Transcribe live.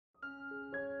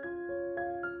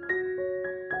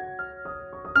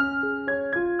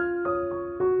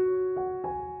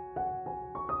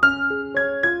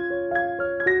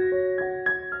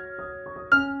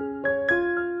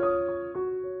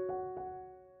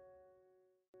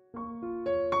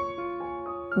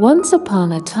Once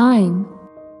upon a time,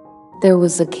 there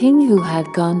was a king who had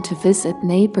gone to visit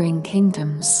neighboring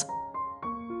kingdoms.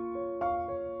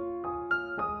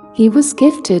 He was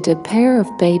gifted a pair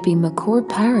of baby macaw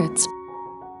parrots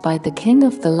by the king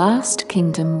of the last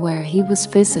kingdom where he was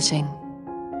visiting.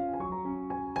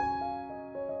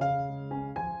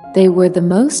 They were the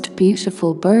most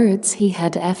beautiful birds he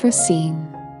had ever seen.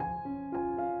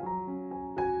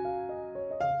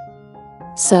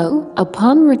 So,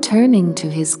 upon returning to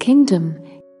his kingdom,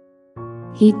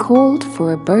 he called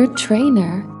for a bird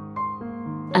trainer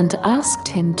and asked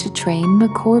him to train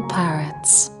macaw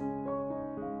parrots.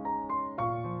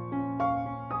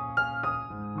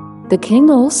 The king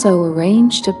also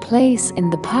arranged a place in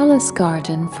the palace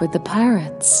garden for the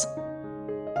parrots.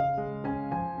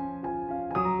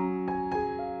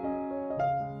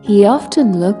 He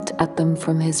often looked at them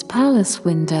from his palace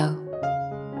window.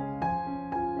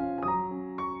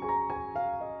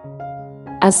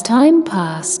 As time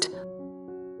passed,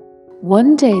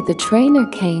 one day the trainer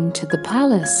came to the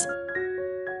palace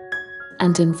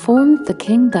and informed the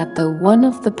king that though one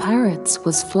of the parrots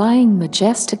was flying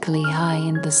majestically high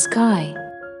in the sky,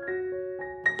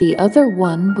 the other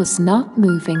one was not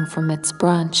moving from its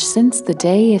branch since the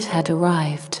day it had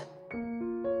arrived.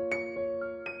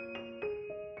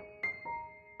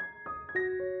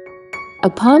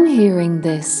 Upon hearing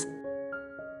this,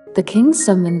 the king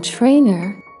summoned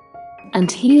trainer and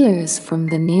healers from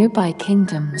the nearby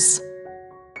kingdoms.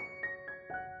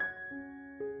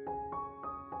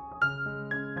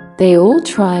 They all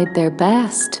tried their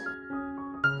best,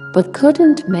 but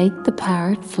couldn't make the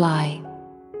parrot fly.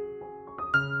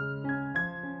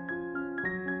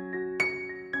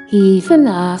 He even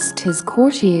asked his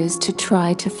courtiers to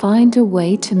try to find a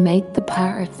way to make the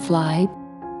parrot fly,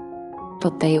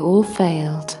 but they all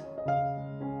failed.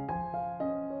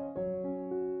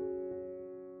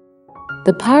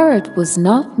 The parrot was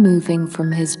not moving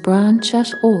from his branch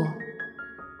at all.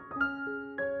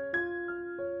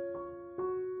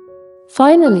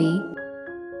 Finally,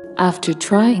 after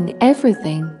trying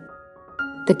everything,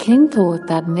 the king thought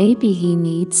that maybe he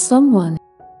needs someone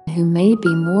who may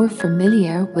be more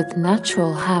familiar with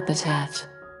natural habitat.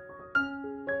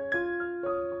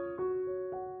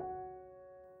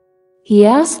 He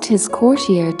asked his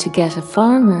courtier to get a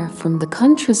farmer from the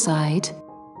countryside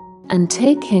and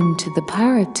take him to the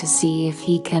parrot to see if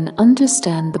he can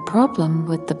understand the problem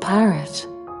with the parrot.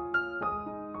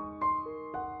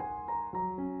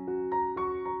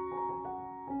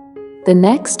 The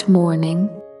next morning,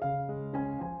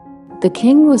 the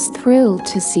king was thrilled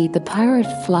to see the parrot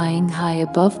flying high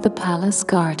above the palace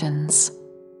gardens.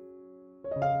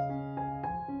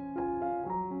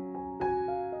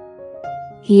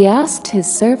 He asked his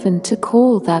servant to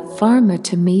call that farmer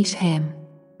to meet him.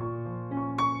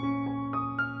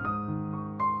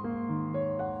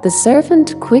 The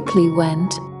servant quickly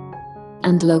went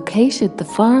and located the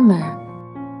farmer,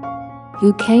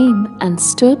 who came and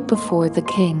stood before the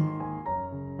king.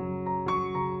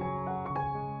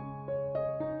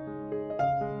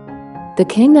 The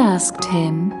king asked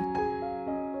him,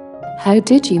 "How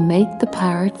did you make the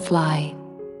parrot fly?"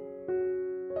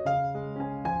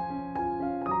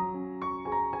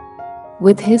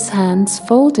 With his hands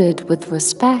folded with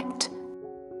respect,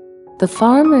 the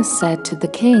farmer said to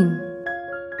the king,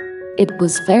 "It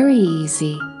was very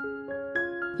easy,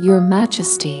 Your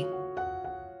Majesty.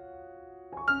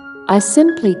 I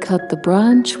simply cut the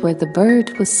branch where the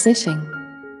bird was sitting."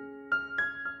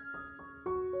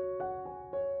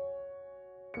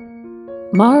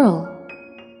 Moral: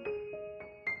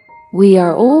 we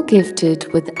are all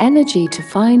gifted with energy to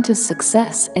find a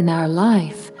success in our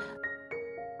life,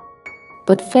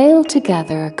 but fail to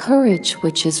gather a courage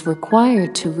which is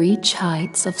required to reach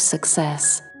heights of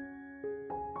success,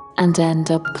 and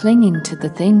end up clinging to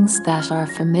the things that are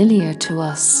familiar to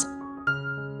us.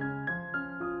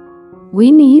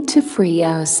 We need to free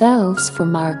ourselves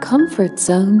from our comfort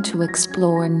zone to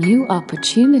explore new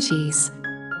opportunities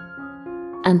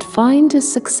and find a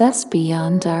success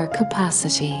beyond our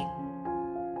capacity.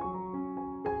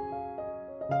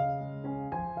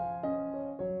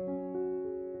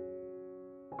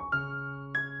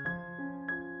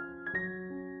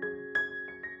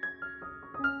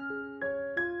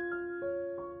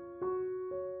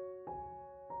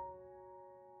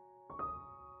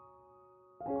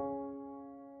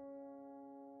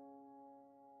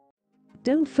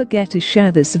 Don't forget to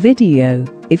share this video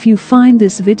if you find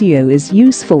this video is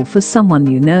useful for someone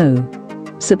you know.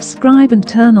 Subscribe and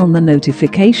turn on the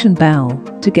notification bell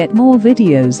to get more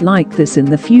videos like this in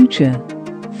the future.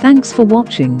 Thanks for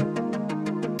watching.